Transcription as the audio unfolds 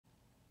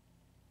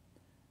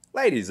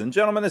Ladies and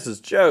gentlemen, this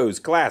is Joe's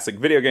Classic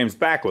Video Games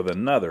back with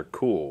another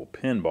cool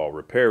pinball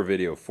repair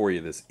video for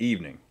you this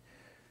evening.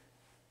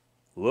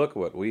 Look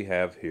what we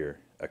have here.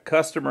 A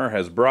customer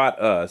has brought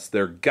us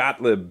their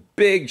Gottlieb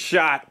Big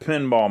Shot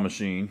pinball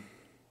machine.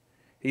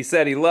 He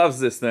said he loves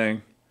this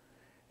thing,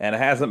 and it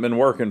hasn't been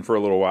working for a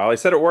little while. He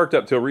said it worked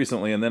up till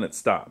recently, and then it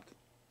stopped.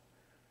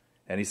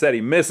 And he said he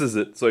misses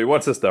it, so he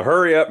wants us to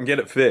hurry up and get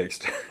it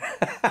fixed.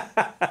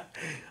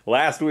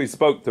 Last we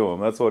spoke to him,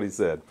 that's what he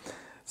said.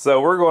 So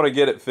we're going to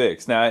get it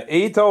fixed. Now,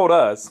 he told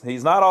us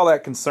he's not all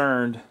that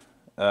concerned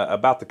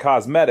about the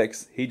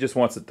cosmetics. He just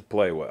wants it to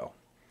play well.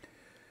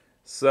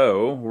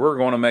 So we're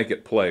going to make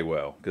it play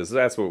well, because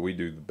that's what we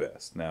do the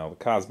best. Now, the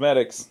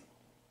cosmetics,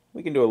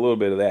 we can do a little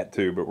bit of that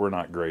too, but we're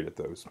not great at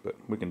those. But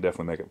we can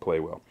definitely make it play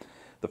well.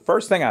 The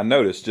first thing I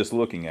noticed just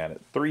looking at it,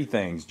 three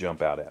things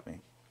jump out at me.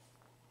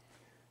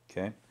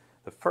 Okay,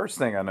 the first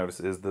thing I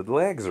noticed is the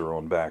legs are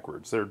on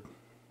backwards.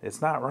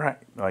 It's not right.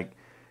 Like,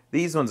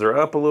 these ones are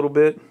up a little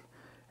bit,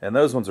 and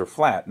those ones are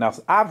flat. Now,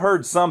 I've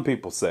heard some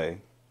people say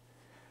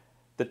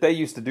that they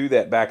used to do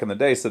that back in the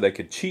day so they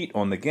could cheat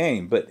on the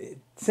game, but it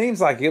seems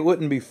like it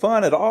wouldn't be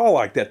fun at all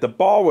like that. The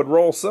ball would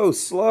roll so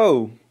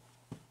slow.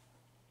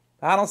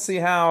 I don't see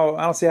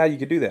how you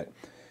could do that.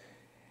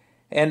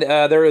 And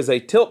there is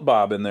a tilt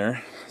bob in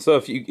there. So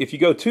if you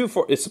go too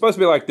far, it's supposed to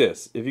be like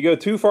this. If you go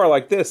too far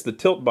like this, the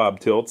tilt bob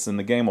tilts and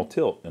the game will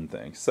tilt and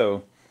things.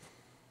 So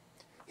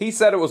he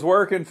said it was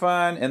working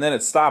fine, and then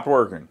it stopped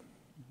working.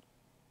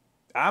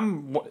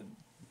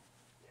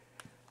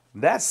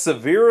 That's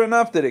severe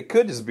enough that it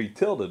could just be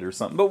tilted or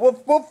something. But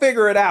we'll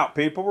figure it out,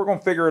 people. We're going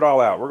to figure it all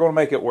out. We're going to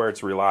make it where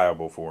it's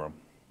reliable for them.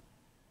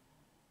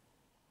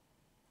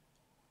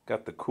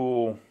 Got the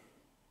cool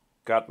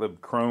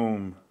Gottlieb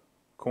chrome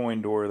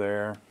coin door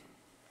there. A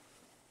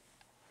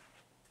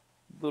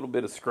little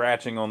bit of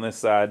scratching on this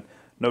side.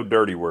 No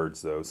dirty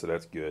words, though, so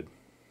that's good.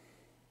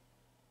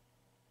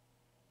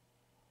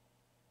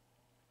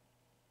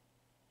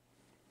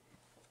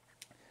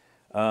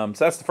 So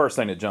that's the first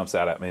thing that jumps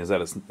out at me, is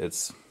that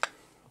it's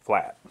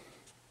flat.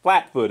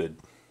 Flat-footed.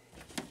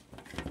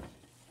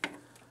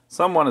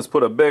 Someone has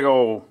put a big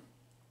old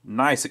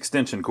nice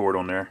extension cord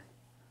on there.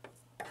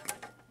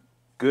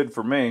 Good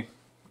for me.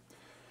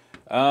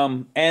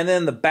 And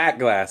then the back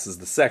glass is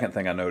the second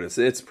thing I noticed.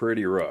 It's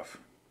pretty rough.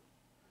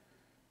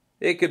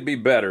 It could be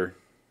better,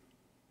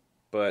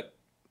 but,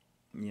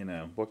 you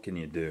know, what can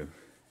you do?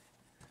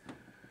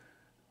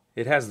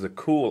 It has the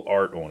cool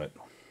art on it.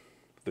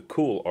 The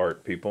cool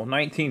art, people.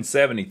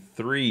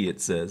 1973,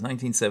 it says.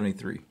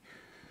 1973.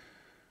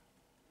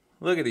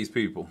 Look at these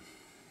people.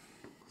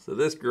 So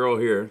this girl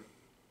here.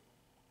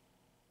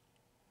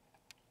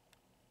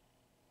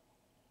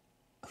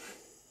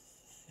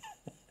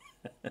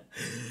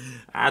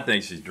 I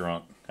think she's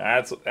drunk.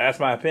 That's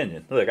my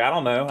opinion. Look, I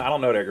don't know. I don't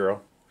know that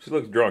girl. She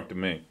looks drunk to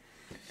me.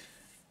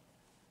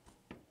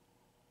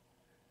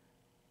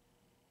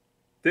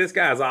 This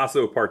guy's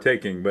also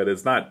partaking, but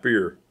it's not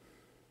beer.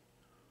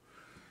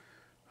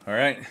 All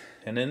right,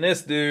 and then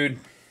this dude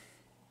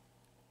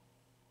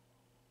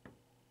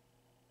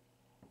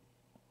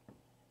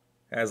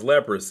has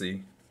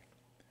leprosy,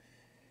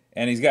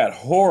 and he's got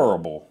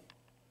horrible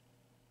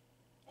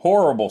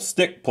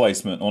stick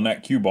placement on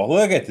that cue ball.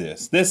 Look at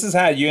this. This is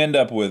how you end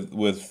up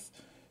with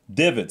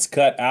divots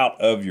cut out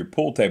of your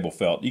pool table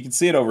felt. You can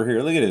see it over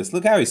here. Look at this.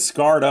 Look how he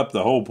scarred up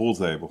the whole pool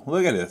table.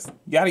 Look at this.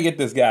 You got to get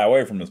this guy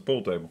away from this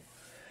pool table.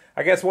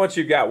 I guess once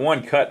you've got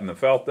one cut in the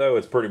felt, though,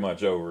 it's pretty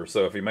much over.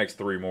 So if he makes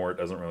 3 more, it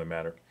doesn't really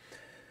matter.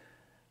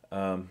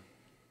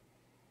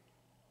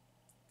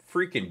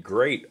 Freaking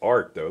great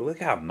art, though. Look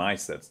how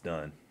nice that's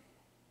done.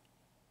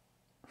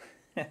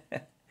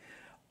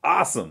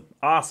 Awesome,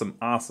 awesome,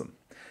 awesome.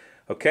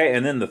 Okay,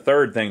 and then the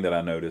third thing that I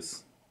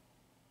noticed.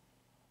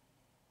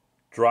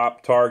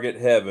 Drop target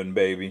heaven,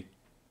 baby.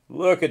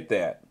 Look at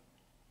that.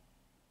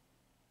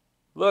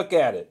 Look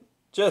at it.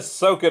 Just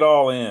soak it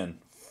all in.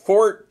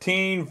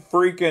 14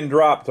 freaking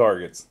drop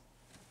targets.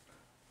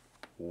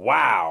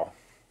 Wow.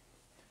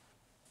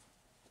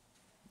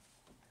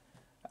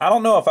 I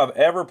don't know if I've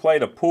ever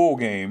played a pool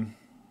game,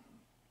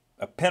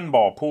 a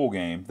pinball pool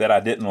game, that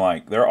I didn't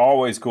like. They're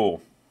always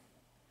cool.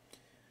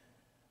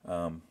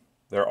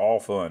 They're all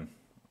fun.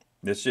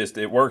 It's just,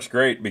 it works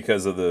great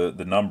because of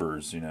the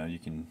numbers, you know,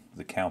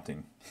 the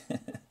counting.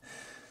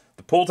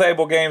 The pool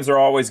table games are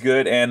always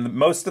good, and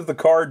most of the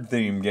card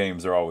theme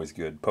games are always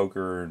good.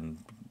 Poker and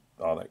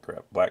all that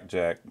crap.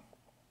 Blackjack.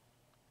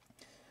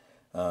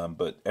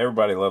 But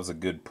everybody loves a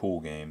good pool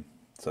game.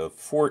 So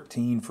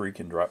 14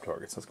 freaking drop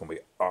targets. That's going to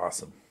be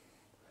awesome.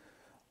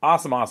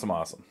 Awesome, awesome,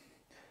 awesome.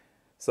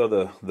 So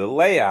the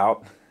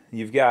layout,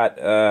 you've got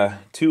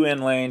 2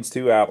 in lanes,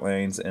 2 out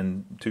lanes,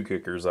 and 2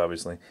 kickers,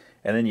 obviously.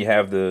 And then you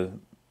have the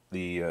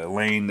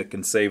lane that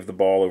can save the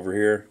ball over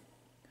here.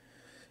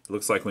 It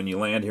looks like when you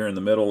land here in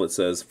the middle, it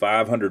says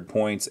 500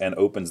 points and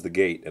opens the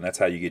gate. And that's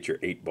how you get your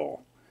 8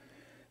 ball.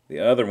 The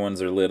other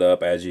ones are lit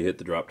up as you hit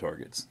the drop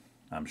targets,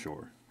 I'm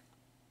sure.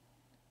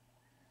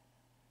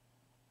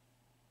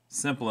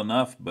 Simple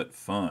enough, but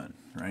fun,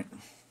 right?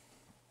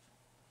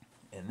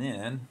 And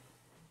then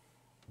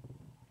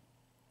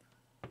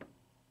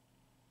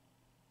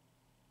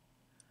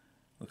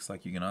looks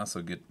like you can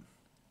also get,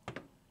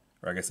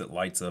 or I guess it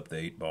lights up the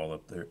 8-ball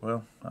up there.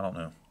 Well, I don't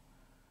know.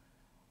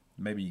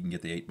 Maybe you can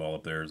get the 8-ball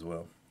up there as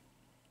well.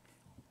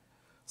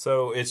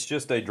 So it's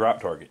just a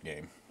drop target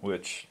game,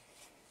 which,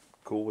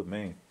 cool with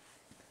me.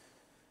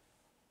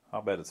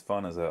 I'll bet it's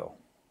fun as hell.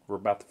 We're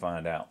about to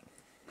find out.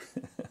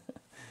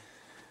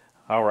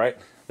 All right,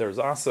 there's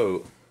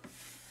also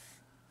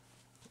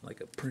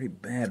like a pretty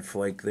bad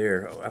flake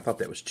there. Oh, I thought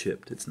that was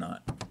chipped. It's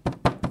not.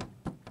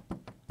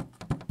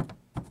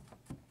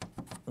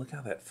 Look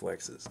how that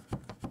flexes.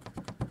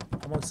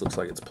 Almost looks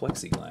like it's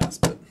plexiglass,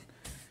 but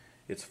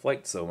it's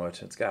flaked so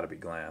much it's got to be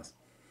glass.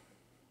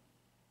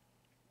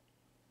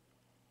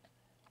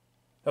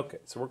 Okay,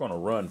 so we're going to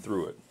run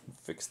through it and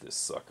fix this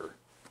sucker.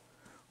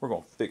 We're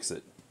going to fix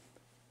it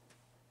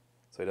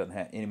so it doesn't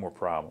have any more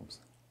problems.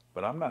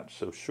 But I'm not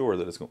so sure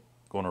that it's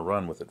going to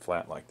run with it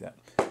flat like that.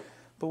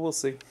 But we'll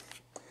see.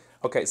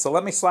 Okay, so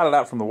let me slide it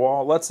out from the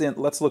wall. Let's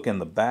look in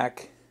the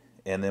back,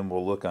 and then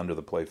we'll look under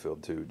the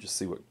playfield too. Just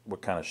see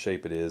what kind of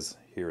shape it is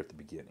here at the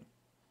beginning.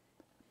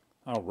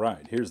 All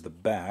right, here's the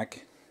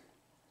back.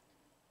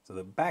 So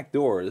the back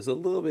door is a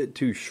little bit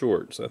too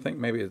short, so I think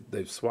maybe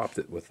they've swapped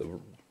it with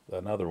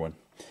another one.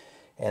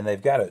 And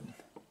they've got it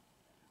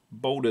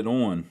bolted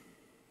on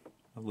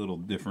a little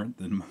different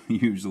than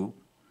usual.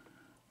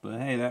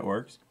 But hey, that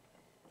works.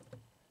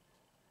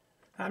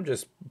 I'm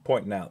just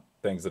pointing out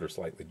things that are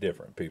slightly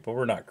different, people.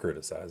 We're not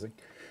criticizing.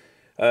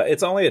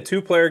 It's only a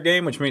 2-player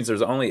game, which means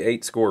there's only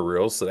 8 score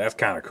reels, so that's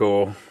kind of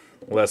cool.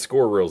 Less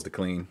score reels to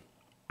clean.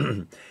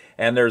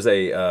 And there's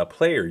a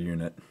player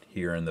unit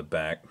here in the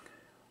back.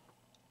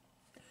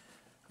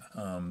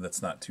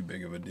 That's not too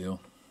big of a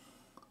deal.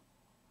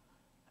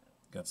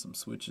 Got some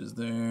switches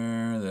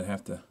there that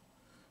have to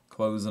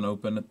close and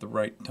open at the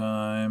right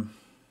time.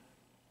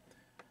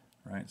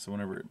 Right, so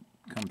whenever it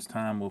comes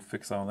time, we'll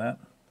fix all that.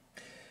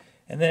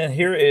 And then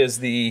here is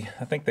the,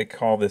 I think they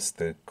call this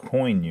the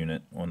coin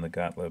unit on the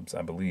Gottliebs,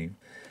 I believe.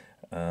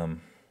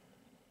 Some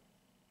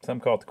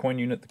call it the coin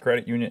unit, the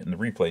credit unit, and the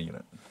replay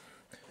unit.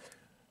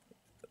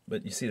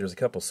 But you see there's a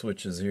couple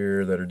switches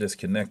here that are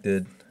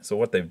disconnected. So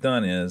what they've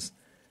done is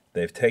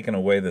they've taken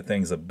away the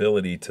thing's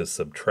ability to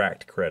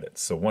subtract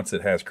credits. So once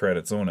it has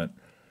credits on it,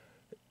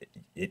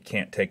 it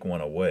can't take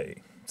one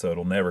away. So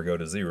it'll never go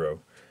to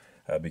 0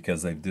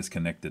 because they've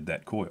disconnected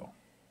that coil.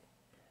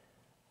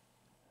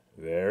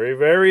 Very,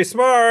 very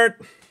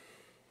smart.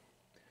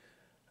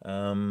 I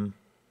don't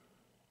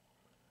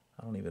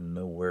even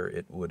know where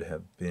it would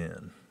have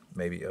been.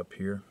 Maybe up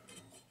here.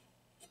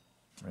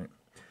 Right.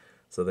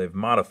 So they've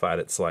modified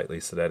it slightly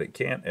so that it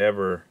can't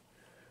ever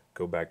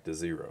go back to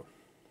 0.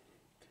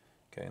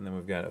 Okay, and then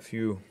we've got a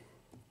few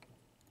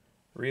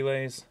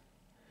relays,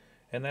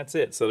 and that's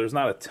it. So there's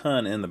not a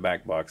ton in the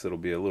back box. It'll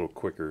be a little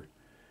quicker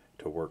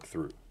to work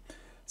through.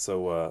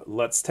 So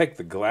let's take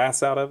the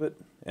glass out of it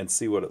and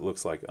see what it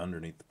looks like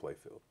underneath the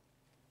playfield.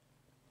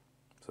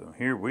 So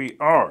here we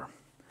are.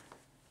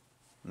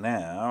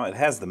 Now, it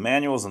has the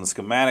manuals and the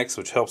schematics,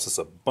 which helps us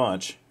a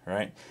bunch,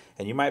 right?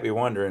 And you might be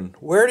wondering,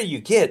 where do you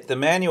get the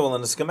manual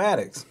and the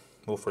schematics?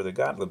 Well, for the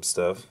Gottlieb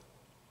stuff,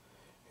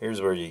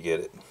 here's where you get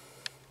it.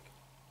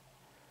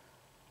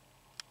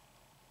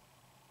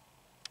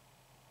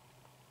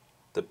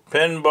 The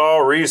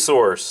Pinball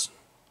Resource.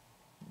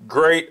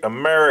 Great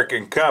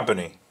American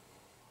company.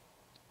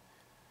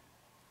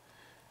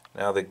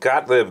 Now, the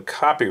Gottlieb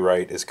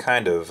copyright is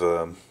kind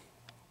of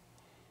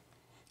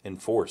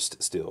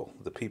enforced still.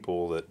 The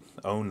people that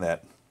own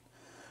that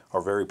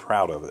are very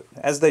proud of it,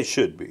 as they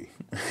should be.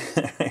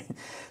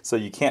 So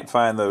you can't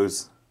find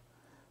those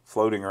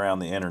floating around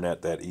the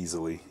internet that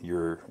easily.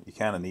 You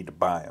kind of need to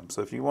buy them.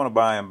 So if you want to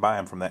buy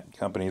them from that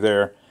company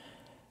there.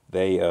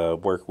 They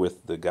work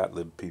with the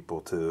Gottlieb people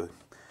to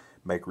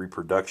make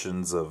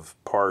reproductions of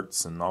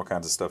parts and all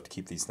kinds of stuff to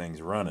keep these things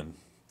running,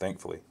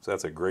 thankfully. So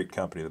that's a great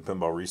company, the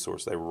Pinball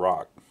Resource. They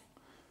rock.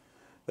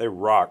 They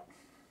rock.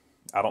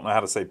 I don't know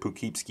how to say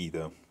Poughkeepsie,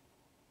 though.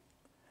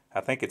 I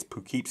think it's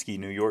Poughkeepsie,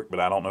 New York, but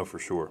I don't know for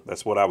sure.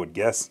 That's what I would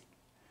guess.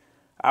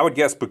 I would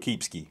guess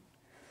Poughkeepsie,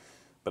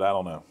 but I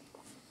don't know.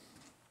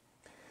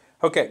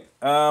 Okay,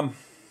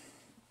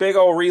 big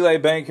old relay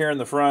bank here in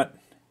the front.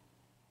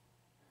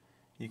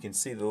 You can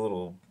see the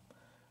little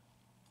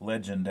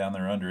legend down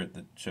there under it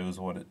that shows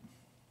what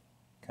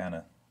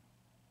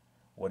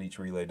each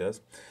relay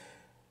does.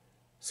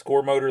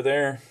 Score motor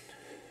there,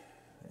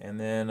 and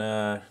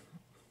then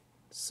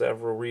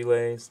several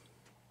relays.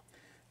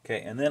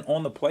 Okay, and then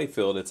on the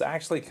playfield, it's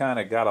actually kind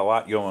of got a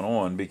lot going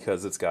on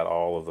because it's got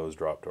all of those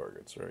drop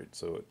targets, right?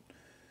 So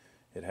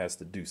it has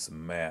to do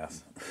some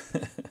math.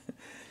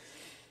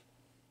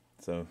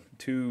 So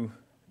 2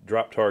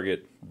 drop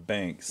target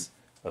banks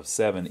of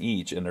 7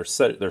 each, and they're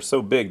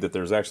so big that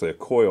there's actually a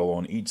coil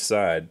on each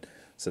side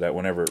so that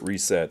whenever it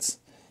resets,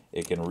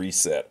 it can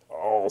reset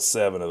all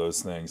 7 of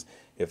those things.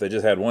 If they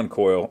just had one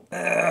coil,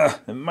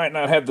 it might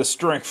not have the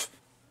strength.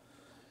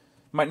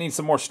 Might need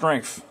some more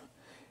strength.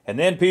 And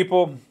then,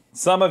 people,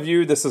 some of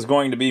you, this is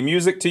going to be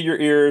music to your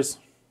ears.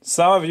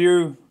 Some of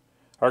you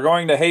are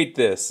going to hate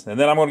this, and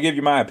then I'm going to give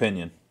you my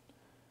opinion.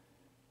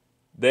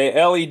 They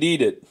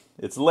LED'd it.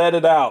 It's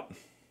LEDed out.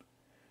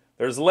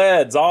 There's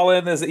LEDs all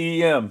in this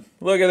EM.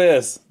 Look at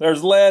this.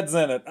 There's LEDs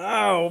in it.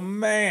 Oh,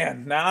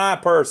 man. Now, I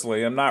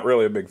personally am not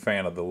really a big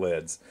fan of the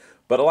LEDs,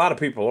 but a lot of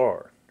people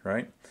are,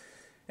 right?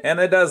 And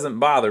it doesn't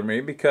bother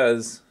me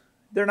because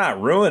they're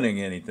not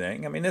ruining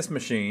anything. I mean, this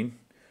machine,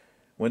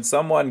 when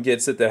someone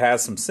gets it that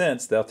has some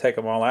sense, they'll take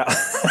them all out.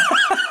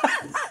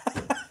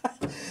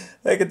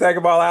 They can take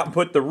them all out and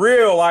put the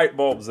real light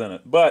bulbs in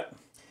it. But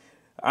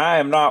I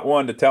am not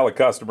one to tell a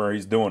customer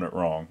he's doing it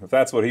wrong. If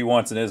that's what he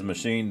wants in his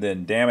machine,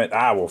 then damn it,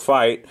 I will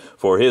fight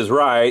for his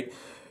right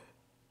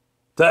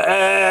to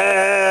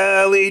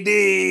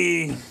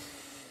LED.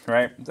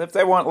 Right? If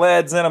they want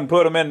LEDs in them,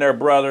 put them in there,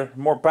 brother.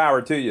 More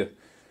power to you.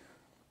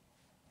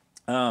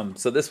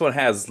 So this one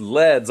has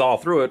LEDs all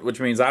through it, which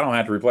means I don't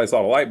have to replace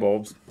all the light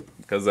bulbs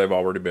because they've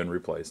already been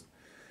replaced.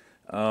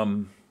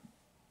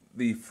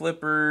 The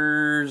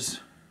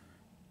flippers,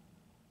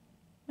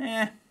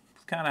 it's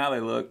kind of how they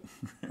look,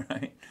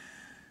 right?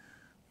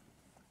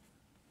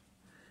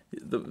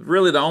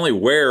 Really, the only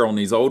wear on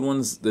these old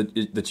ones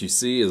that you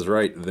see is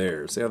right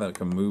there. See how that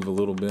can move a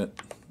little bit?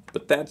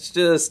 But that's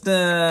just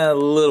a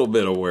little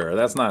bit of wear.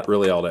 That's not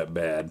really all that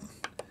bad.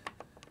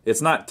 It's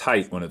not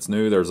tight when it's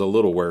new. There's a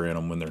little wear in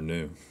them when they're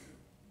new.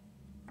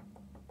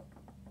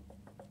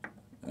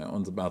 That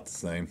one's about the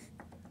same.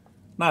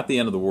 Not the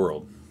end of the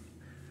world.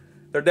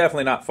 They're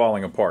definitely not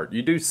falling apart.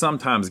 You do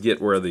sometimes get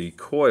where the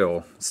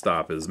coil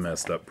stop is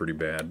messed up pretty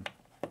bad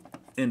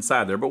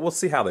inside there, but we'll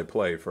see how they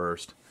play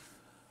first.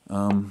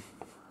 Looks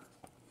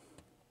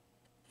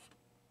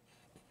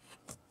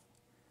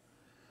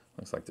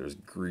like there's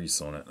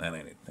grease on it. That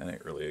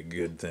ain't really a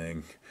good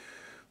thing.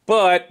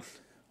 But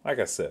like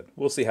I said,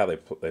 we'll see how they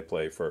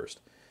play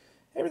first.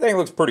 Everything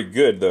looks pretty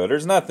good, though.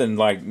 There's nothing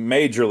like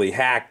majorly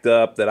hacked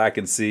up that I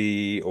can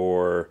see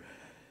or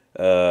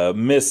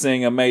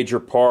missing a major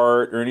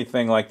part or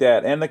anything like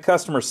that. And the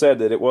customer said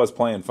that it was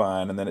playing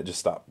fine, and then it just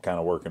stopped kind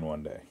of working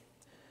one day.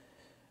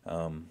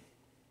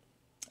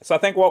 So I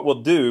think what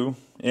we'll do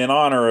in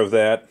honor of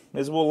that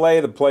is we'll lay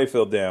the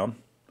playfield down,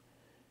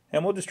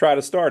 and we'll just try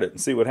to start it and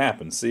see what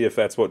happens. See if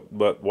that's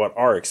what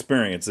our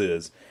experience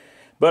is.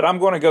 But I'm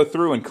going to go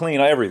through and clean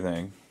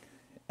everything.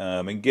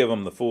 And give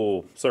them the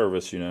full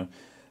service, you know.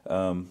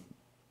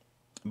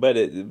 But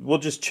we'll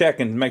just check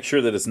and make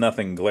sure that it's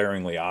nothing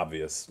glaringly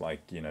obvious, like,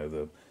 you know,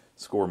 the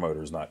score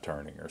motor's not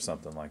turning or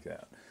something like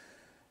that.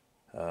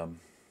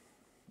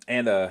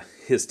 And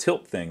his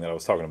tilt thing that I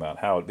was talking about,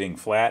 how it being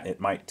flat, it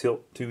might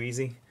tilt too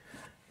easy.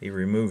 He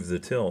removed the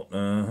tilt.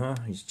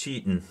 He's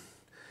cheating.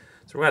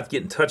 So we're going to have to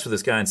get in touch with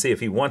this guy and see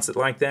if he wants it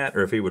like that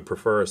or if he would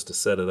prefer us to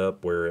set it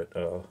up where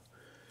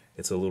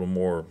it's a little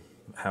more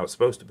how it's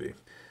supposed to be.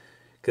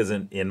 Because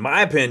in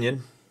my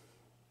opinion,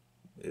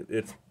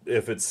 if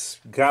it's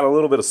got a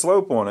little bit of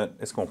slope on it,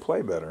 it's going to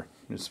play better.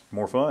 It's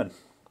more fun.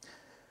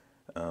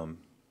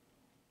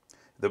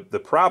 The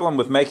problem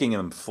with making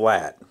them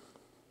flat,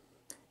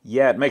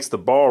 it makes the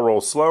ball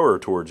roll slower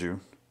towards you,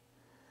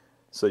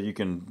 so you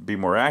can be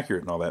more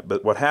accurate and all that.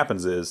 But what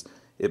happens is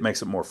it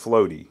makes it more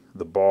floaty.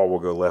 The ball will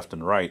go left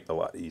and right a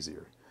lot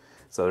easier.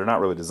 So they're not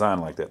really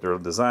designed like that. They're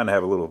designed to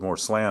have a little more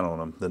slant on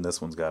them than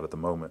this one's got at the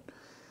moment.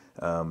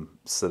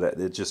 So that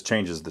it just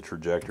changes the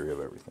trajectory of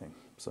everything.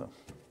 So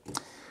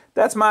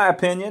that's my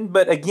opinion.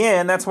 But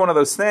again, that's one of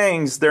those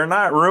things. They're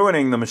not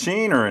ruining the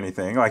machine or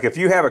anything. Like if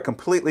you have a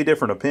completely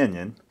different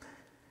opinion,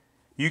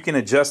 you can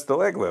adjust the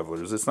leg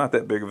levelers. It's not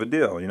that big of a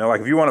deal. You know,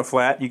 like if you want it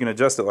flat, you can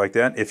adjust it like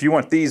that. If you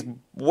want these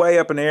way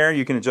up in the air,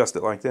 you can adjust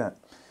it like that.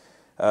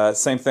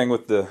 Same thing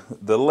with the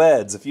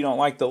LEDs. If you don't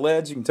like the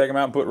LEDs, you can take them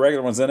out and put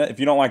regular ones in it. If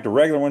you don't like the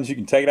regular ones, you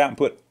can take it out and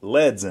put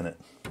LEDs in it.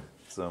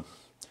 So,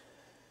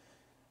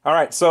 all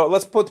right, so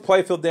let's put the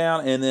playfield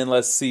down, and then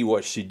let's see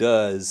what she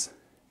does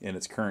in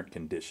its current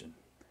condition.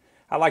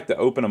 I like to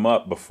open them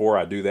up before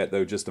I do that,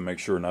 though, just to make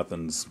sure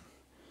nothing's,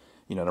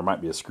 you know, there might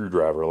be a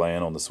screwdriver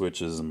laying on the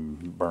switches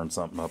and burn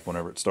something up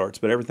whenever it starts,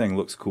 but everything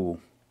looks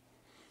cool.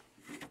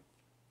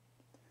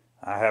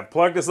 I have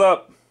plugged this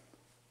up.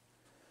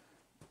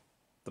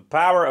 The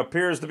power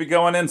appears to be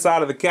going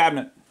inside of the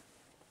cabinet.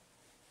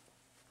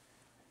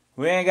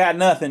 We ain't got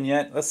nothing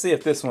yet. Let's see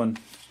if this one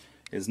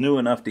is new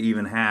enough to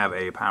even have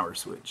a power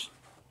switch.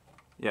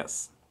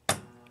 Yes.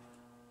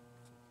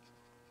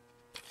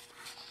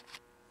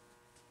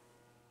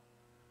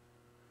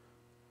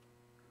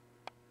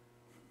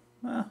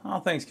 Well, all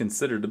things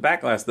considered, the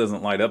back glass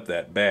doesn't light up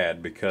that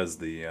bad because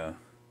the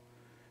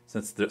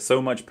since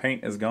so much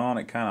paint is gone,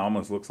 it kind of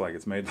almost looks like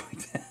it's made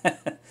like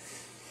that.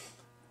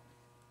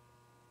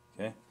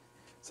 Okay,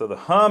 so the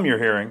hum you're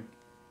hearing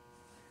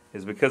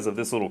is because of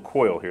this little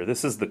coil here.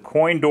 This is the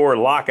coin door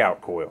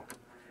lockout coil.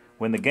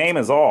 When the game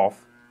is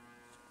off,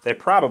 they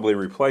probably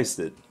replaced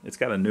it. It's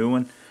got a new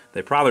one.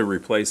 They probably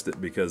replaced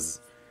it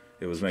because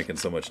it was making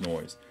so much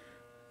noise.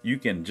 You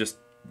can just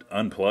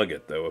unplug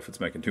it, though, if it's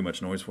making too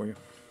much noise for you.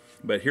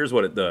 But here's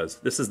what it does.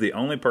 This is the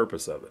only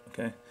purpose of it,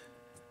 okay?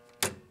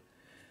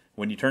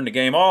 When you turn the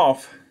game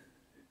off,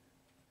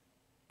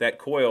 that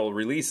coil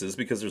releases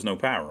because there's no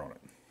power on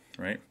it,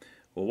 right?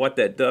 Well, what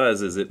that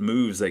does is it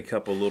moves a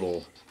couple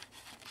little,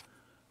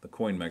 the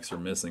coin mechs are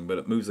missing, but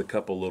it moves a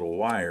couple little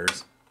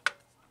wires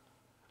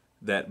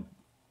that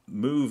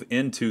move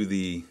into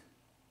the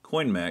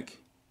coin mech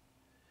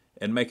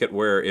and make it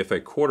where if a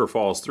quarter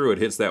falls through, it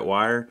hits that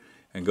wire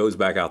and goes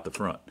back out the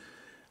front.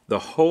 The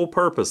whole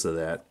purpose of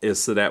that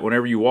is so that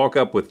whenever you walk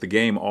up with the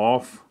game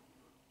off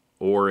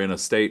or in a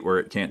state where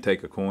it can't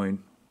take a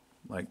coin,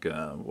 like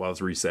while it's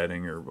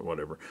resetting or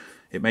whatever,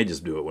 it may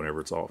just do it whenever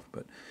it's off,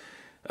 but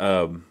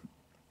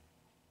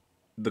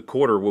the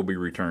quarter will be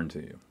returned to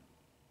you.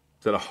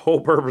 So the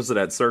whole purpose of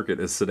that circuit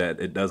is so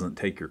that it doesn't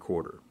take your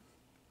quarter.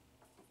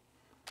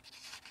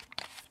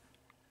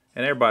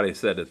 And everybody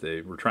said that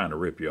they were trying to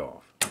rip you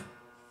off.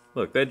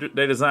 Look, they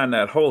designed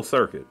that whole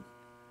circuit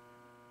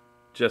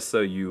just so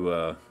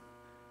you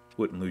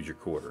wouldn't lose your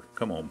quarter.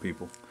 Come on,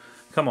 people.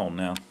 Come on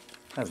now.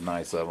 That's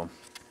nice of them.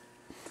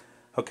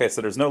 Okay,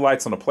 so there's no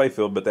lights on the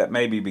playfield, but that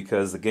may be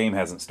because the game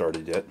hasn't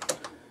started yet.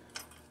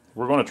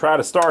 We're going to try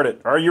to start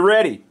it. Are you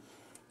ready?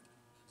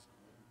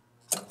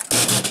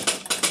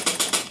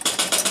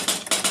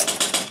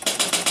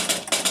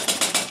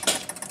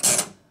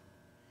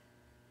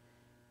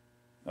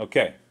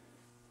 Okay.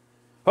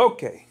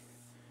 Okay.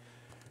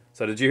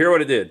 So did you hear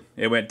what it did?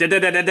 It went.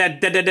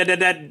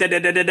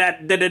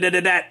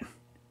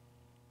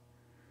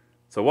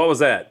 So what was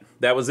that?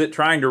 That was it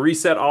trying to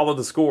reset all of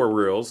the score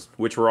reels,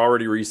 which were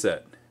already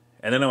reset.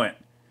 And then it went.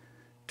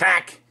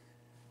 Tack!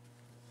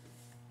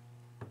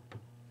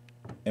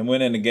 And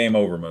went into game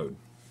over mode.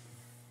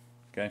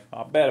 Okay?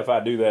 I'll bet if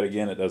I do that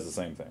again, it does the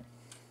same thing.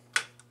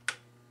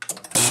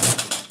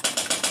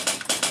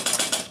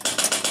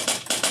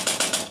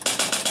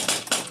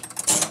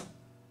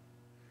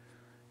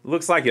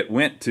 Looks like it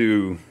went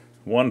to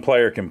one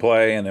player can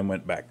play and then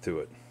went back to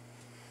it.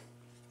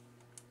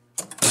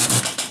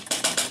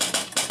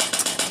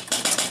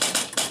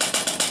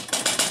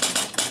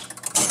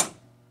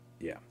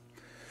 Yeah.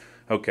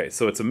 Okay,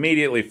 so it's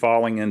immediately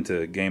falling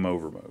into game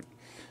over mode.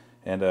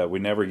 And we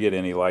never get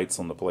any lights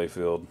on the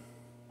playfield.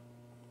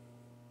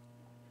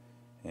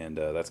 And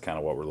that's kind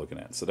of what we're looking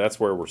at. So that's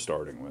where we're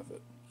starting with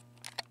it.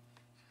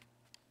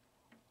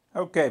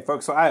 Okay,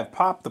 folks, so I have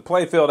popped the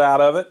playfield out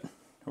of it.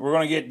 We're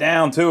going to get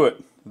down to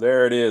it.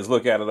 There it is.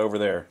 Look at it over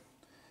there.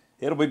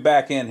 It'll be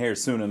back in here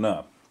soon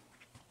enough.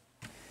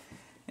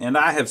 And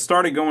I have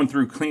started going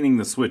through cleaning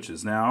the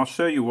switches. Now, I'll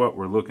show you what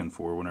we're looking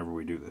for whenever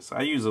we do this.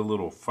 I use a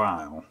little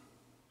file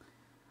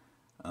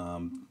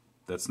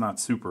that's not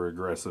super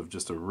aggressive,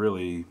 just a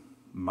really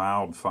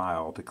mild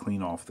file to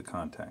clean off the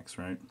contacts,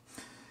 right?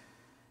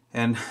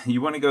 And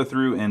you want to go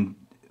through and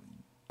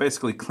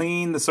basically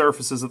clean the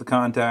surfaces of the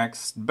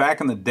contacts.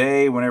 Back in the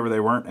day, whenever they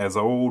weren't as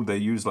old, they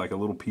used like a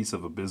little piece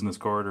of a business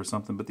card or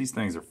something, but these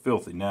things are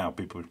filthy now.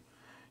 People,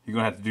 you're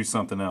going to have to do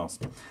something else.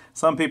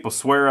 Some people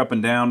swear up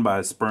and down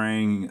by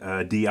spraying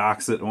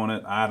deoxit on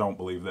it. I don't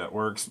believe that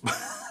works,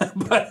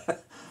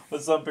 but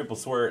some people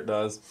swear it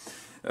does.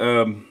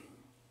 So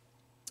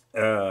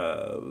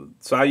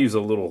I use a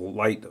little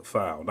light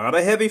file, not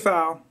a heavy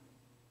file.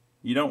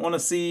 You don't want to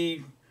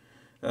see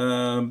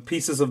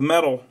pieces of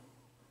metal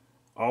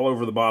all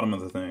over the bottom of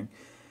the thing,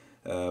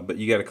 but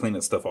you got to clean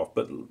that stuff off.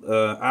 But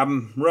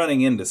I'm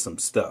running into some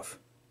stuff.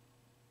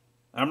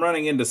 I'm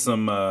running into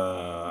some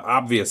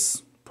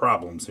obvious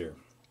problems here.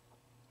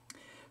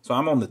 So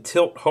I'm on the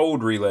tilt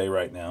hold relay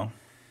right now.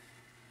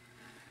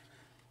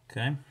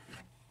 Okay.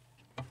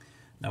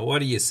 Now what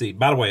do you see?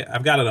 By the way,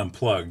 I've got it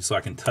unplugged so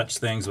I can touch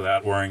things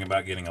without worrying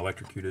about getting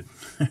electrocuted.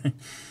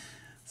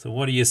 So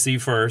what do you see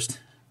first?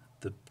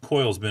 The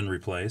coil's been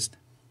replaced,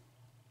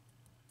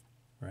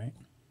 right?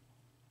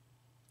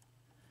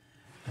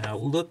 Now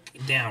look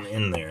down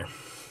in there.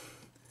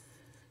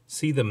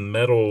 See the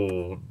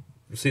metal,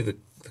 see the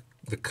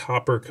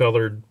copper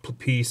colored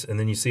piece, and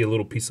then you see a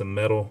little piece of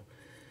metal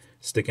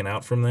sticking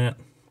out from that.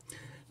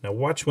 Now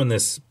watch when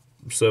this,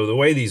 so the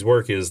way these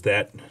work is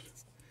that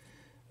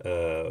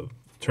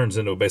turns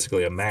into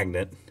basically a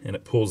magnet, and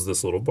it pulls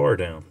this little bar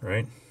down,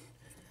 right?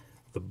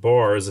 The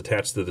bar is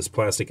attached to this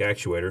plastic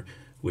actuator,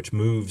 which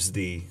moves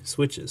the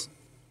switches,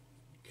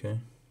 okay?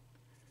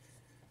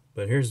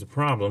 But here's the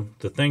problem.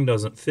 The thing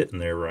doesn't fit in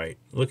there right.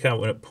 Look how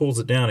when it pulls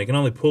it down, it can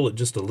only pull it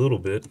just a little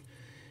bit.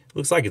 It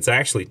looks like it's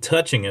actually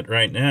touching it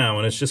right now,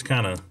 and it's just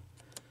kind of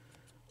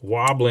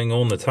wobbling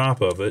on the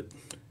top of it.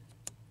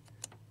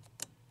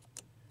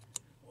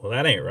 Well,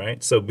 that ain't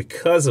right. So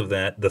because of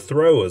that, the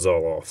throw is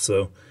all off.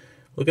 So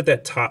look at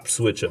that top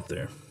switch up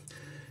there.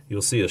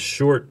 You'll see a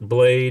short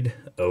blade,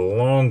 a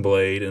long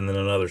blade, and then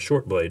another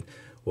short blade.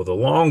 Well, the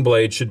long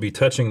blade should be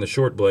touching the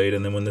short blade,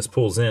 and then when this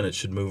pulls in, it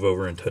should move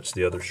over and touch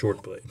the other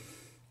short blade.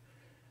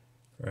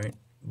 Right?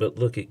 But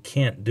look, it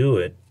can't do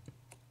it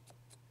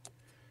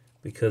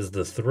because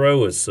the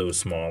throw is so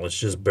small, it's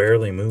just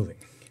barely moving.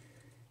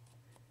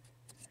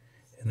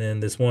 And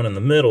then this one in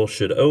the middle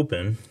should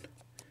open,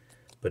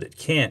 but it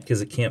can't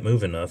because it can't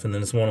move enough. And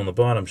then this one on the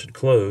bottom should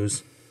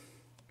close,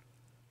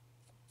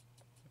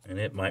 and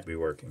it might be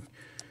working.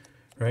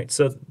 Right?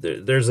 So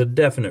there's a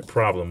definite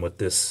problem with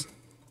this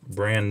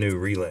brand new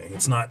relay.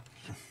 It's not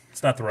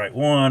it's not the right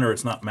one, or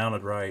it's not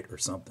mounted right, or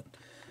something.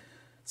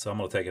 So I'm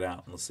going to take it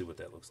out and let's see what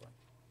that looks like.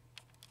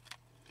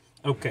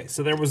 Okay,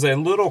 so there was a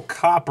little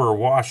copper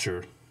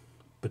washer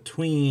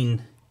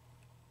between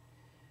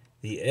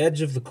the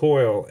edge of the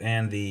coil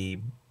and the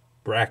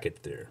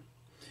bracket there.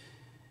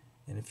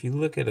 And if you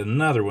look at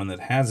another one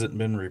that hasn't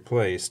been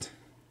replaced,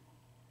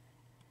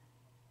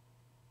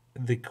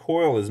 the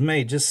coil is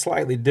made just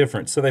slightly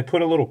different. So they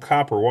put a little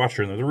copper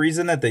washer in there. The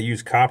reason that they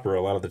use copper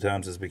a lot of the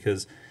times is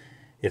because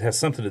it has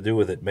something to do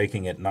with it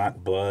making it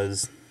not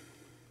buzz.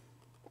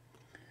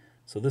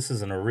 So this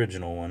is an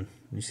original one.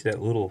 You see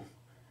that little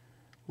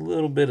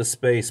bit of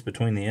space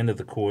between the end of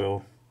the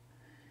coil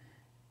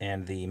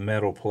and the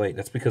metal plate.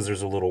 That's because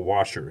there's a little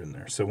washer in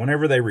there. So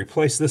whenever they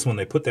replace this one,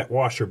 they put that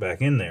washer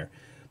back in there.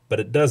 But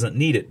it doesn't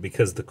need it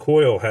because the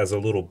coil has a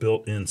little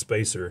built-in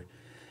spacer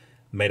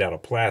made out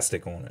of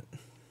plastic on it.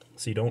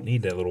 So you don't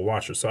need that little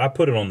washer. So I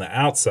put it on the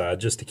outside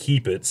just to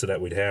keep it so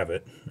that we'd have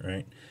it,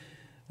 right?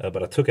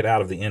 But I took it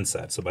out of the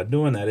inside. So by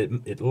doing that,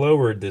 it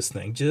lowered this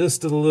thing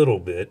just a little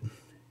bit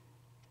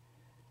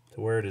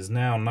to where it is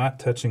now not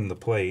touching the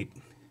plate.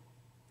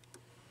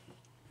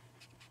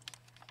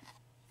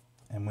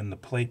 And when the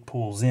plate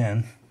pulls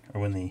in,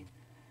 or when the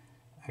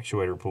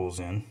actuator pulls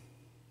in,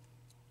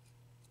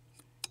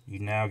 you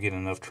now get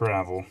enough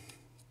travel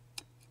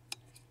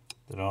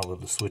that all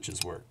of the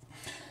switches work.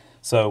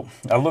 So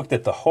I looked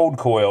at the hold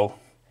coil.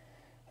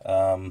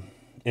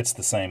 It's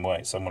the same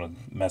way, so I'm going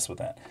to mess with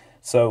that.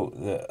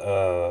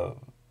 So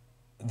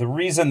the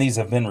reason these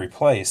have been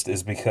replaced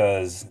is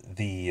because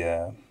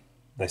they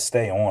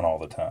stay on all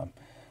the time,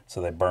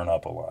 so they burn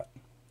up a lot.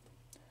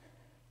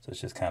 So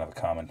it's just kind of a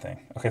common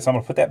thing. Okay, so I'm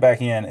going to put that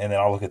back in, and then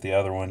I'll look at the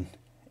other one,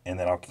 and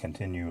then I'll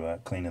continue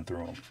cleaning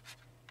through them.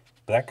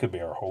 But that could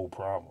be our whole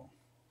problem.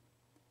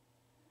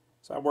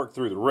 So I worked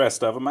through the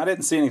rest of them. I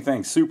didn't see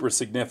anything super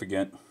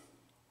significant.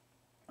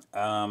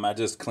 I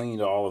just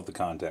cleaned all of the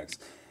contacts.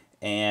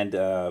 And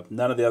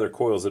none of the other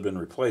coils had been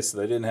replaced, so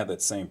they didn't have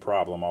that same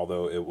problem,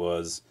 although it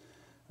was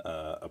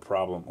a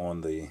problem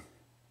on the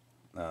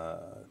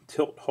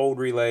tilt hold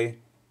relay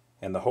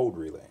and the hold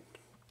relay.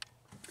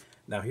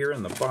 Now here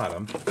in the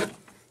bottom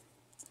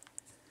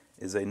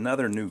is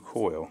another new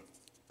coil,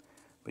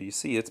 but you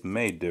see it's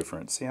made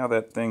different. See how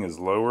that thing is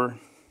lower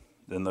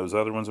than those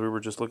other ones we were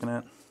just looking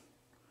at?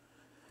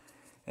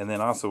 And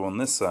then also on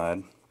this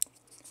side,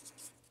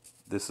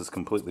 this is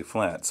completely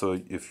flat.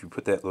 So if you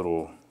put that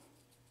little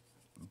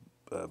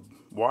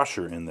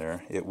washer in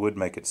there, it would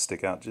make it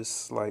stick out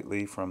just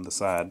slightly from the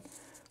side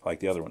like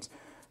the other ones.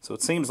 So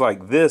it seems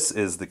like this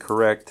is the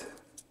correct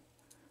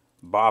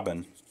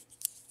bobbin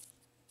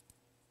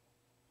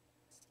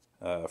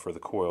for the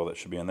coil that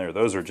should be in there.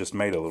 Those are just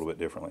made a little bit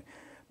differently.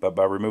 But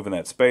by removing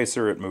that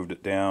spacer, it moved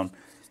it down,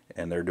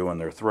 and they're doing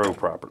their throw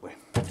properly,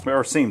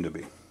 or seem to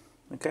be.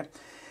 Okay.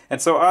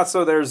 And so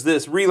also there's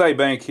this relay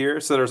bank here.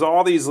 So there's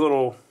all these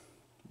little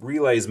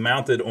relays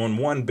mounted on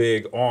one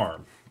big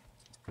arm.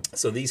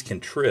 So these can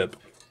trip.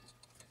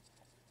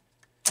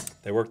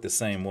 They work the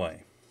same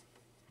way.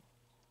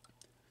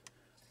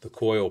 The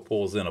coil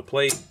pulls in a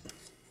plate,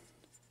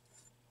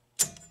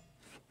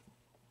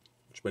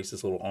 which makes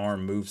this little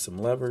arm move some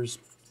levers.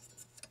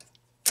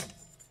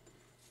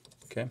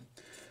 Okay.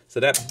 So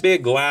that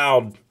big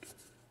loud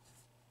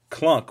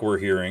clunk we're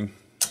hearing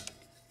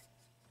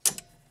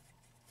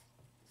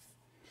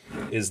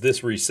is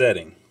this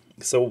resetting.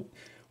 So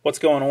what's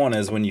going on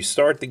is when you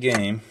start the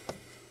game,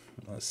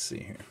 let's see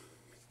here.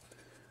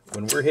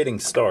 When we're hitting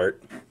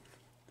start,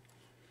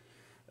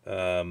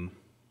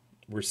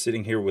 we're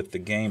sitting here with the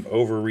game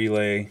over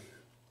relay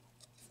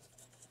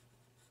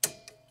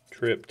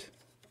tripped.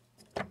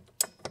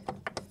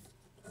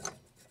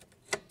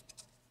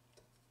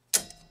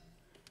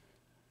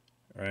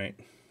 Right.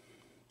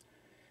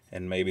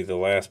 And maybe the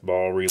last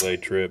ball relay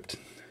tripped.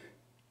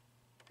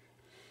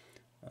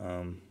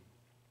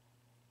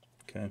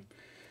 Okay.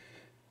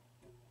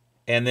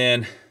 And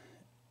then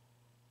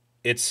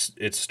it's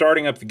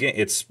starting up the game.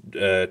 It's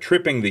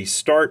tripping the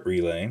start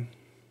relay,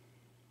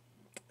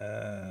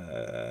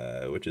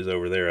 which is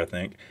over there, I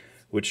think,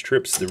 which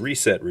trips the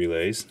reset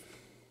relays.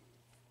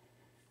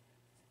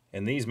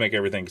 And these make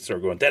everything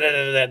start going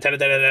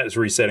da-da-da-da-da-da-da-da. It's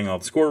resetting all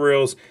the score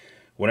reels.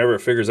 Whenever it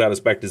figures out it's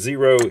back to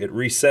 0, it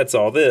resets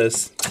all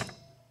this,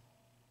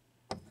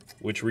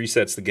 which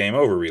resets the game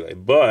over relay.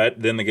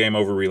 But then the game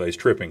over relay is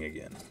tripping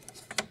again.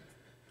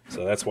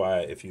 So that's why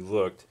if you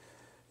looked,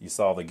 you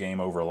saw the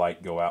game over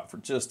light go out for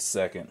just a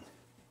second.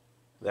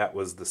 That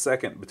was the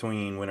second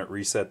between when it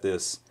reset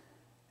this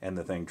and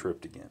the thing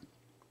tripped again.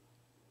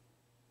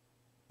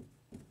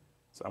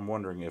 So I'm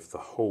wondering if the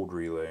hold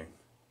relay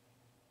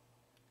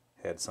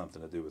had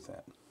something to do with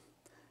that.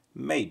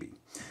 Maybe.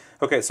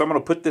 Okay, so I'm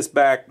going to put this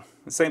back.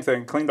 The same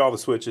thing, cleaned all the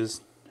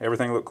switches.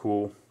 Everything looked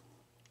cool.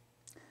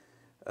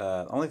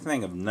 The only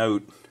thing of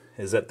note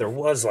is that there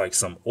was like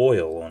some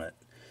oil on it.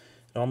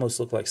 It almost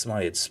looked like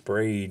somebody had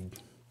sprayed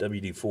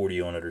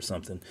WD-40 on it or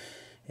something.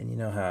 And you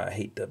know how I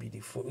hate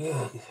WD-40.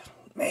 Ugh,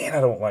 man,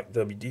 I don't like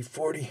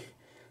WD-40.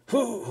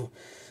 Whew.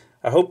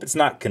 I hope it's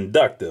not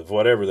conductive,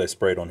 whatever they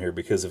sprayed on here,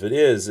 because if it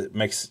is,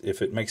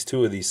 if it makes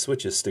two of these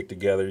switches stick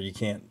together, you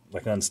can't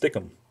like unstick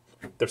them.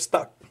 They're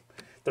stuck.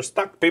 They're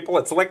stuck, people.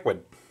 It's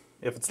liquid.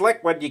 If it's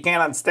liquid, you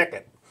can't unstick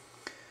it.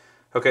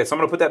 Okay, so I'm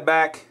going to put that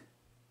back,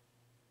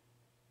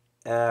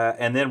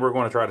 and then we're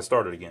going to try to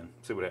start it again.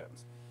 See what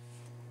happens.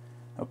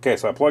 Okay,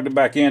 so I plugged it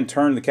back in,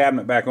 turned the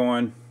cabinet back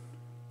on.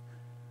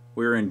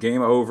 We're in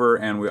game over,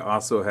 and we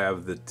also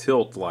have the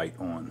tilt light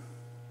on.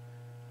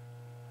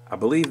 I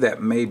believe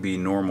that may be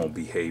normal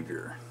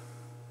behavior.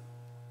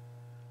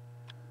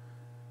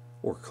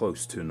 Or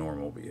close to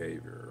normal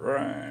behavior.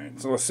 Right,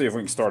 so let's see if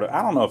we can start it.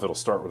 I don't know if it'll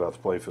start without the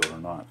playfield or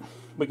not.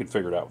 We can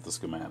figure it out with the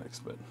schematics,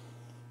 but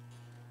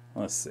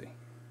let's see.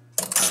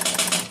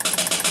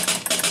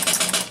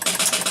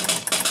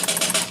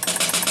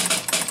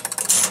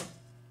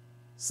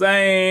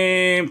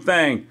 Same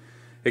thing,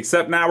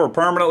 except now we're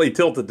permanently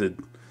tilted.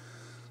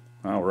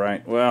 All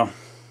right, well,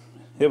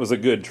 it was a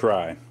good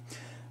try.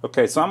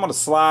 Okay, so I'm going to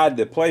slide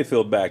the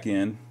playfield back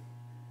in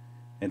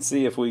and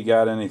see if we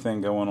got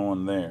anything going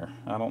on there.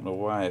 I don't know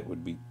why it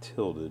would be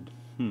tilted.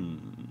 You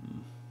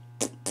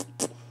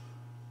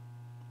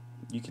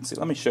can see,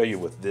 let me show you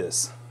with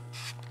this,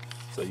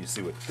 so you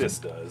see what this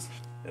does.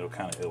 It'll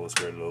kind of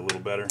illustrate it a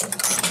little better.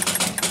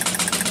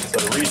 So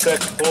the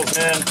reset pulls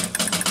in.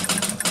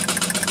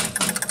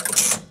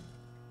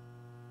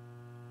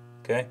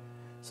 Okay,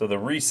 so the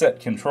reset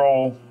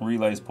control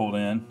relay's pulled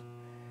in,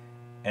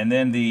 and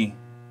then the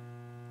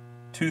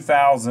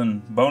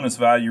 2,000 bonus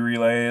value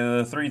relay,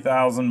 the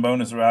 3,000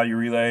 bonus value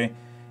relay,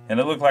 and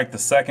it looked like the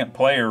second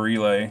player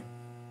relay,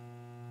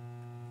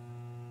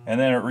 and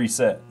then it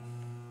reset.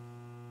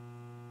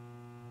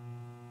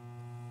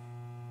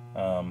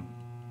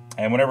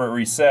 And whenever it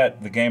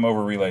reset, the game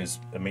over relays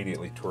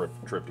immediately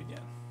tripped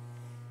again.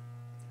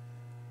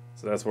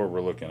 So that's what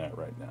we're looking at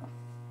right now.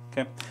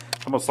 Okay,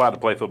 I'm going to slide the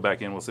playfield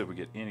back in. We'll see if we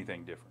get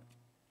anything different.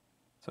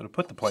 So to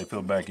put the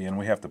playfield back in,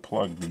 we have to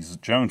plug these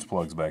Jones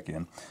plugs back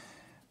in.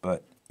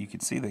 But you can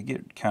see they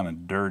get kind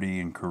of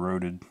dirty and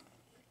corroded.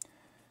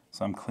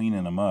 So I'm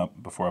cleaning them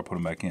up before I put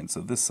them back in.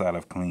 So this side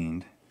I've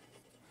cleaned.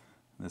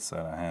 This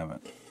side I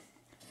haven't.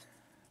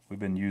 We've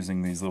been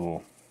using these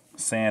little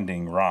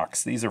sanding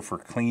rocks. These are for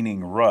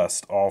cleaning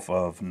rust off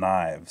of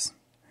knives.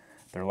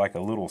 They're like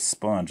a little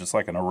sponge. It's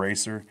like an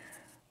eraser,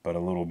 but a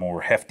little more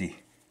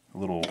hefty, a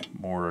little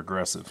more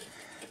aggressive.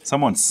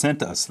 Someone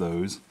sent us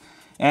those,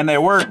 and they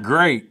work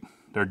great.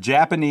 They're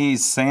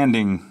Japanese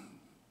sanding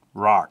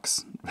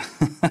rocks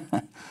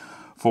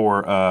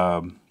for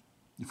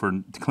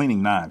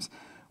cleaning knives.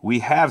 We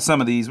have some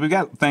of these. We've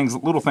got things,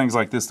 little things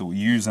like this that we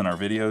use in our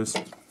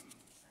videos,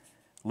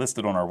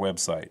 listed on our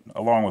website,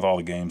 along with all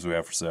the games we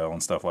have for sale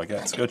and stuff like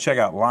that. So go check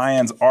out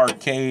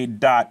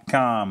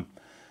lionsarcade.com.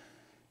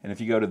 And if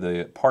you go to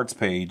the parts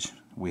page,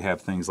 we have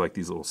things like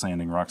these little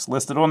sanding rocks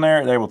listed on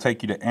there. They will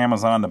take you to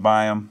Amazon to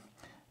buy them.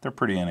 They're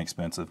pretty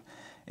inexpensive.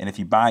 And if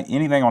you buy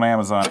anything on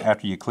Amazon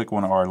after you click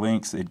one of our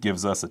links, it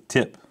gives us a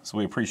tip. So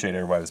we appreciate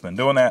everybody that's been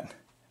doing that.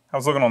 I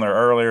was looking on there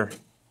earlier.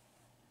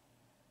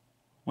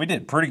 We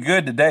did pretty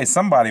good today.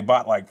 Somebody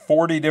bought like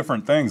 40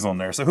 different things on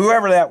there. So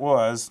whoever that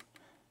was,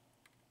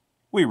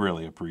 we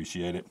really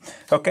appreciate it.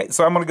 Okay,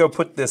 so I'm gonna go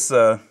put this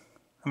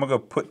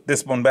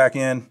one back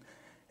in,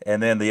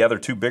 and then the other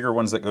two bigger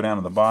ones that go down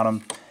to the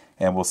bottom,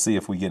 and we'll see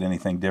if we get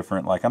anything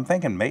different. Like I'm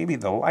thinking maybe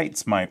the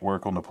lights might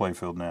work on the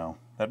playfield now.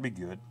 That'd be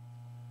good.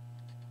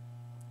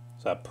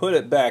 So I put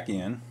it back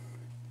in,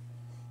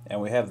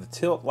 and we have the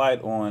tilt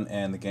light on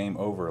and the game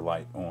over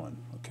light on,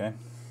 okay?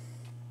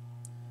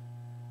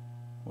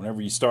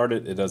 Whenever you start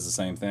it, it does the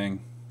same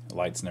thing. The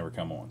lights never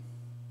come on.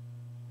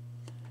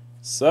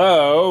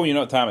 So, you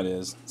know what time it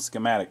is.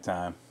 Schematic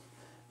time.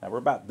 Now, we're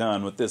about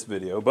done with this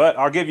video, but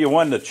I'll give you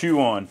one to chew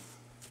on.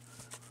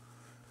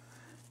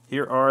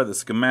 Here are the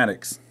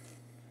schematics.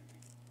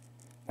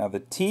 Now, the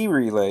T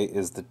relay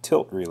is the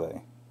tilt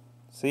relay.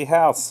 See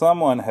how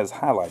someone has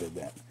highlighted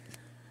that.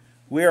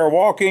 We are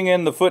walking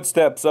in the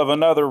footsteps of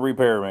another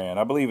repairman.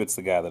 I believe it's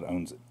the guy that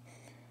owns it.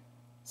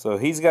 So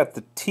he's got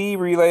the T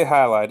relay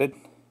highlighted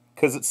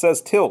because it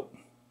says tilt.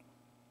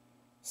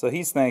 So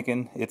he's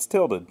thinking it's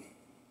tilted.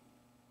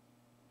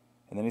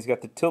 And then he's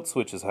got the tilt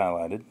switches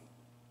highlighted,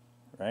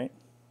 right?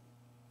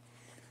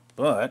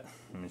 But,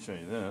 let me show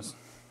you this.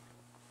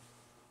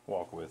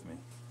 Walk with me.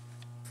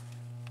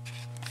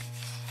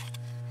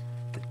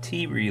 The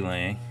T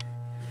relay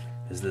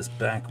is this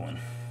back one.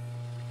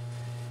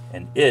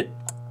 And it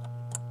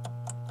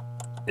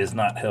is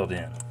not held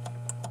in.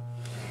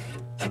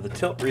 So the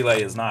tilt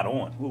relay is not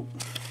on. Ooh.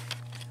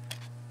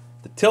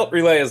 The tilt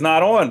relay is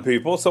not on,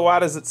 people, so why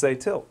does it say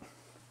tilt?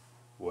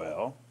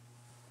 Well,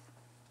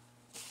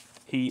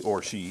 he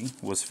or she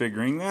was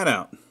figuring that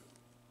out.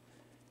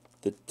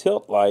 The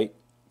tilt light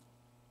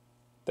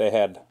they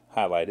had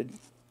highlighted,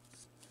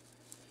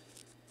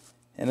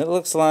 and it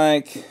looks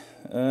like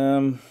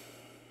the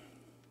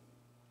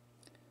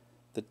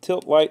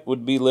tilt light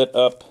would be lit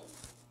up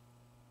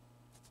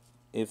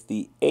if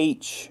the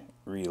H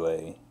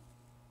relay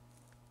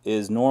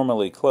is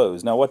normally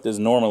closed. Now, what does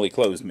normally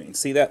closed mean?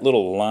 See that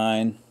little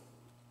line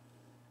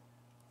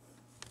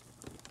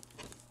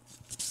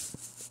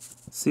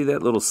See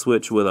that little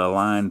switch with a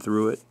line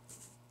through it?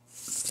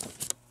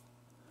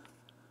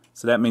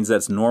 So that means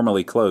that's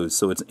normally closed.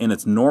 So it's in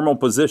its normal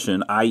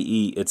position,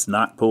 i.e. it's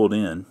not pulled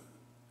in.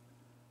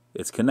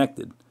 It's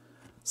connected.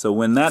 So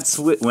when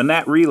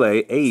that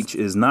relay H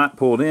is not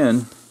pulled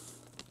in,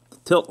 the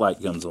tilt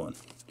light comes on.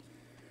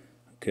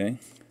 Okay?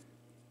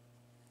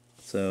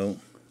 So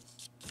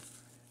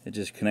it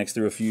just connects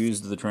through a fuse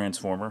to the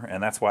transformer,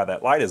 and that's why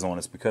that light is on.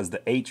 It's because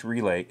the H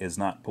relay is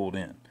not pulled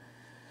in.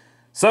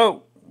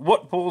 So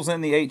what pulls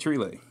in the H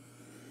relay?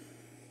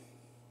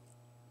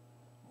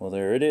 Well,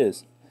 there it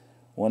is.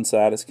 One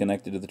side is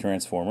connected to the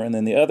transformer, and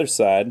then the other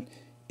side,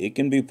 it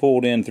can be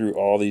pulled in through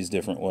all these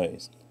different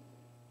ways.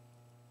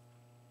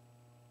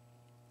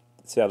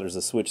 See how there's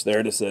a switch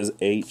there that says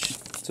H,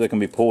 so it can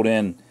be pulled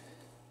in.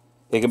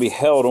 It can be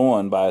held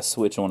on by a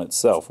switch on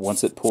itself.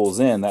 Once it pulls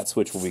in, that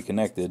switch will be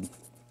connected,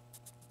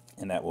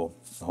 and that will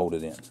hold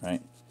it in,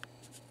 right?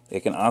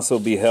 It can also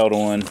be held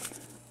on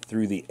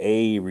through the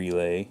A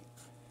relay,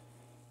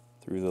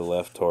 through the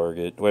left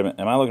target. Wait a minute,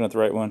 am I looking at the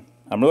right one?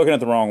 I'm looking at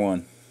the wrong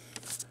one.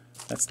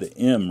 That's the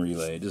M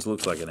relay. It just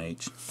looks like an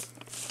H.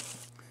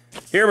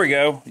 Here we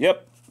go.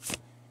 Yep.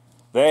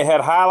 They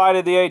had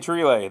highlighted the H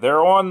relay.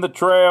 They're on the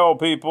trail,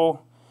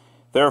 people.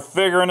 They're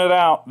figuring it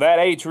out. That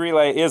H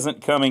relay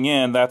isn't coming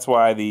in. That's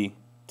why the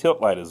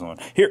tilt light is on.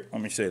 Here,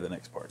 let me show you the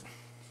next part.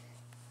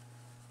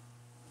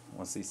 I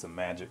want to see some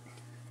magic.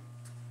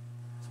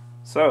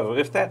 So,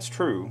 if that's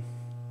true,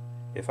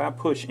 if I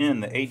push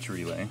in the H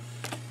relay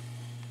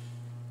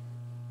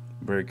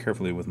very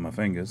carefully with my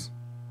fingers,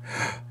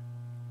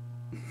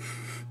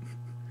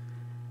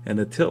 and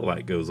the tilt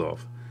light goes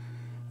off.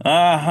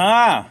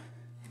 Uh-huh.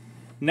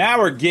 Now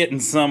we're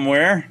getting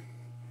somewhere.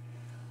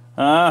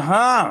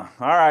 Uh-huh.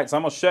 All right, so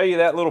I'm going to show you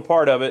that little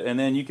part of it, and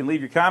then you can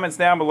leave your comments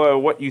down below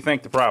what you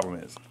think the problem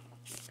is.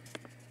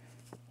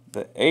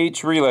 The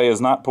H relay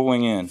is not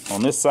pulling in.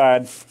 On this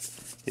side,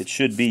 it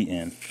should be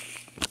in.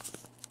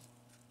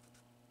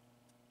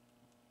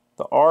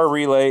 The R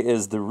relay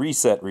is the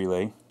reset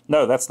relay.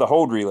 No, that's the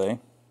hold relay.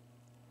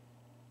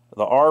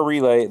 The R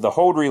relay, the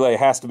hold relay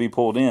has to be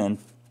pulled in,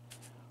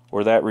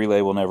 or that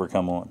relay will never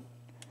come on.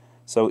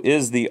 So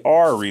is the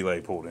R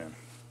relay pulled in?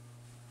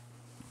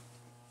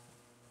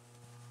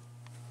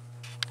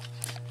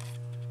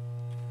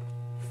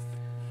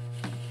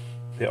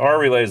 The R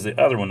relay is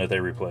the other one that they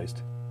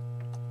replaced.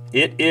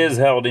 It is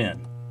held in. I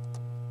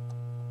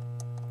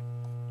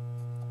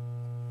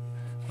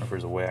wonder if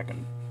there's a way I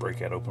can break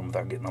that open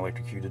without getting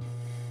electrocuted.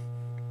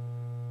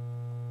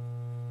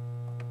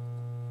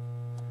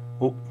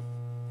 Oh,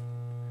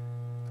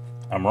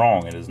 I'm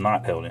wrong. It is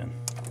not held in.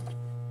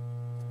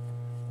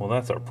 Well,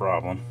 that's our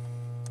problem.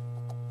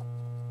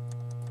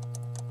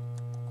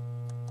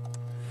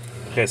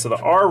 Okay, so the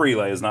R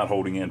relay is not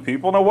holding in,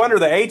 people. No wonder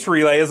the H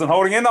relay isn't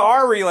holding in. The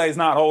R relay is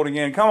not holding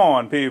in. Come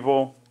on,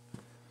 people.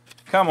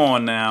 Come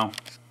on now.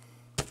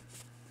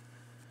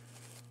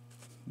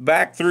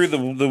 Back through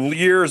the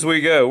years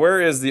we go.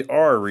 Where is the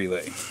R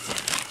relay?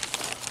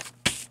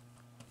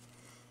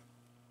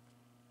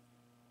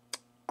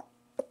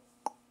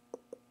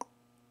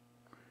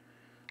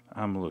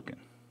 I'm looking.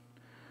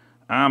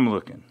 I'm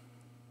looking.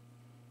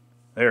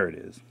 There it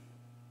is.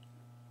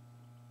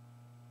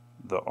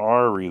 The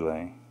R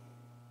relay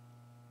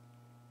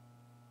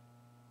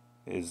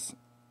is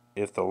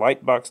if the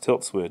light box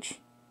tilt switch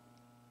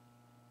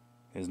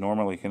is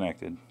normally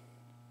connected,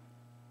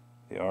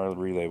 the R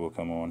relay will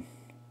come on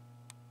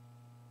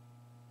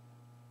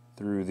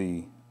through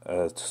the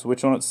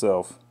switch on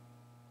itself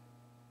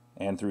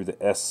and through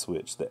the S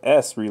switch. The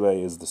S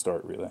relay is the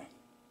start relay,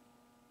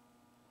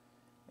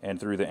 and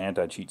through the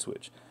anti-cheat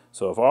switch.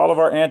 So if all of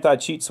our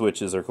anti-cheat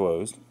switches are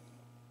closed,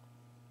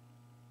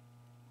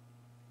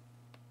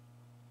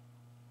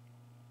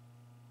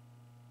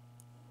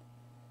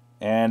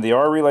 and the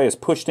R relay is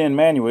pushed in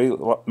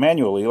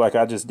manually like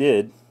I just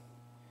did,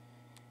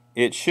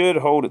 it should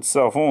hold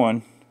itself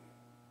on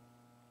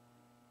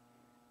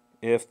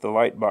if the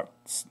light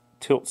box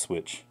tilt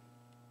switch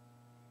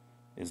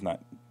is not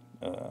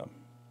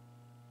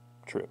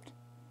tripped.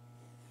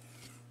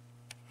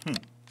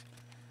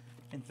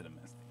 Into the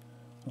mess.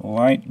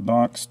 Light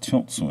box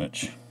tilt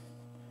switch.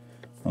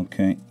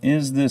 Okay,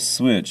 is this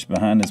switch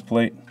behind this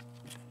plate,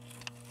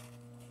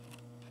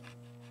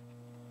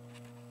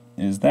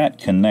 is that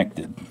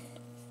connected?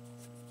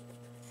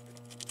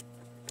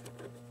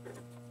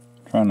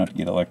 Try not to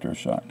get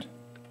electroshocked.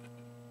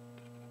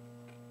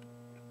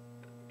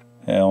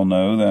 Hell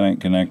no, that ain't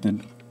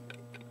connected.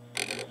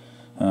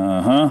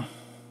 Uh-huh.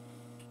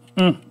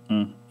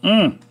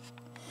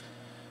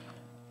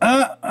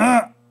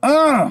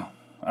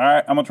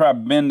 Alright, I'm going to try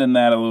bending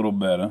that a little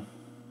better,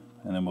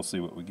 and then we'll see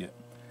what we get.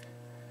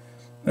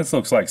 This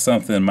looks like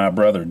something my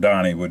brother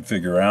Donnie would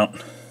figure out.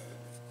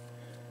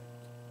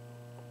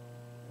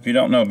 If you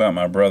don't know about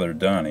my brother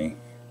Donnie,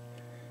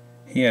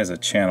 he has a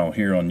channel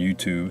here on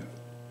YouTube.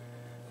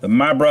 The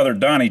My Brother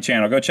Donnie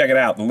channel. Go check it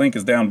out. The link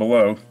is down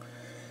below.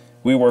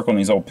 We work on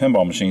these old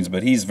pinball machines,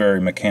 but he's very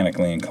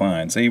mechanically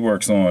inclined. So he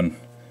works on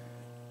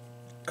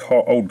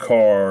old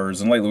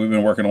cars, and lately we've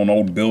been working on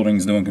old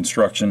buildings, doing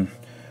construction.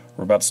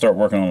 We're about to start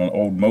working on an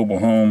old mobile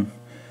home.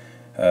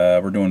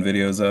 We're doing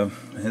videos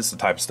of. This is the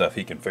type of stuff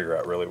he can figure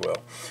out really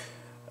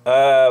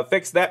well.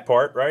 Fix that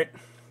part, right?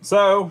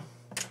 So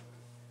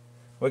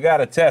we got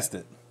to test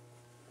it.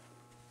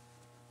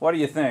 What do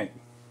you think?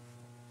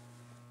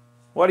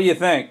 What do you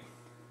think?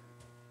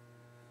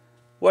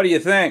 What do you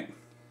think?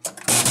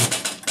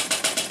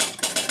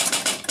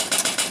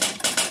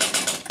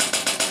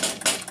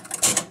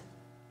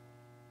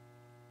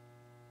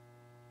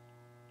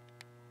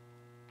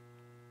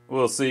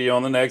 We'll see you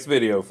on the next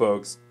video,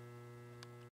 folks.